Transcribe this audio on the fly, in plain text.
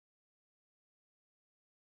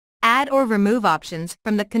Add or remove options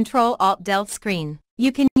from the Ctrl Alt Del screen.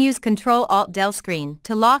 You can use Ctrl Alt Del screen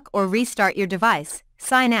to lock or restart your device,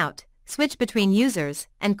 sign out, switch between users,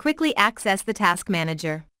 and quickly access the task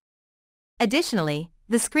manager. Additionally,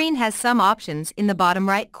 the screen has some options in the bottom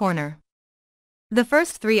right corner. The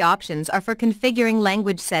first three options are for configuring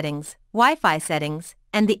language settings, Wi-Fi settings,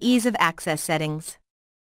 and the ease of access settings.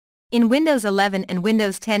 In Windows 11 and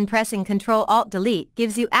Windows 10, pressing Ctrl Alt Delete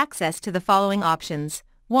gives you access to the following options.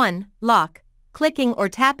 1. Lock. Clicking or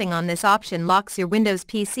tapping on this option locks your Windows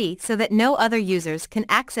PC so that no other users can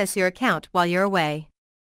access your account while you're away.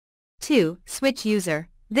 2. Switch user.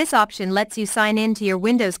 This option lets you sign in to your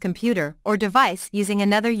Windows computer or device using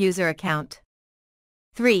another user account.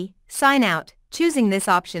 3. Sign out. Choosing this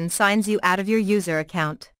option signs you out of your user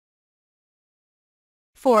account.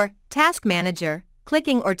 4. Task Manager.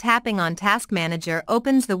 Clicking or tapping on Task Manager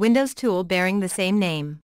opens the Windows tool bearing the same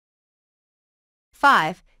name.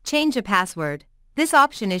 5. Change a password. This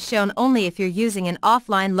option is shown only if you're using an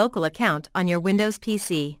offline local account on your Windows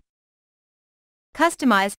PC.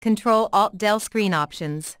 Customize Ctrl Alt Del screen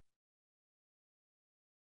options.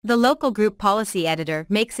 The Local Group Policy Editor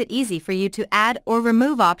makes it easy for you to add or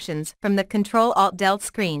remove options from the Ctrl Alt Del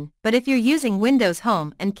screen, but if you're using Windows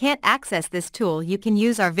Home and can't access this tool, you can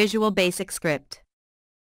use our Visual Basic script.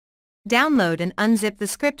 Download and unzip the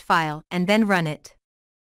script file and then run it.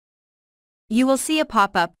 You will see a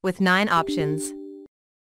pop-up with 9 options.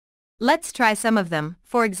 Let's try some of them.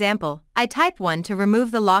 For example, I type 1 to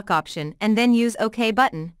remove the lock option and then use OK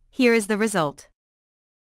button. Here is the result.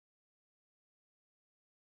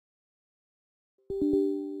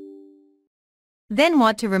 Then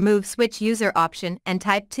want to remove switch user option and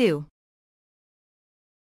type 2.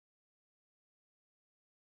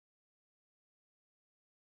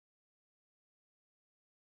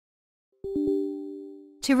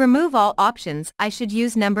 To remove all options, I should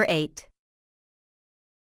use number 8.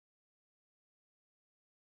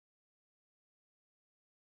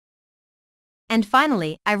 And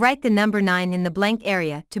finally, I write the number 9 in the blank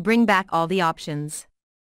area to bring back all the options.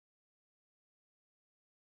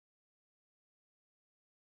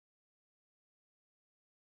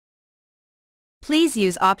 Please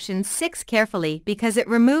use option 6 carefully because it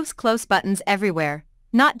removes close buttons everywhere,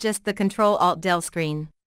 not just the Ctrl Alt Del screen.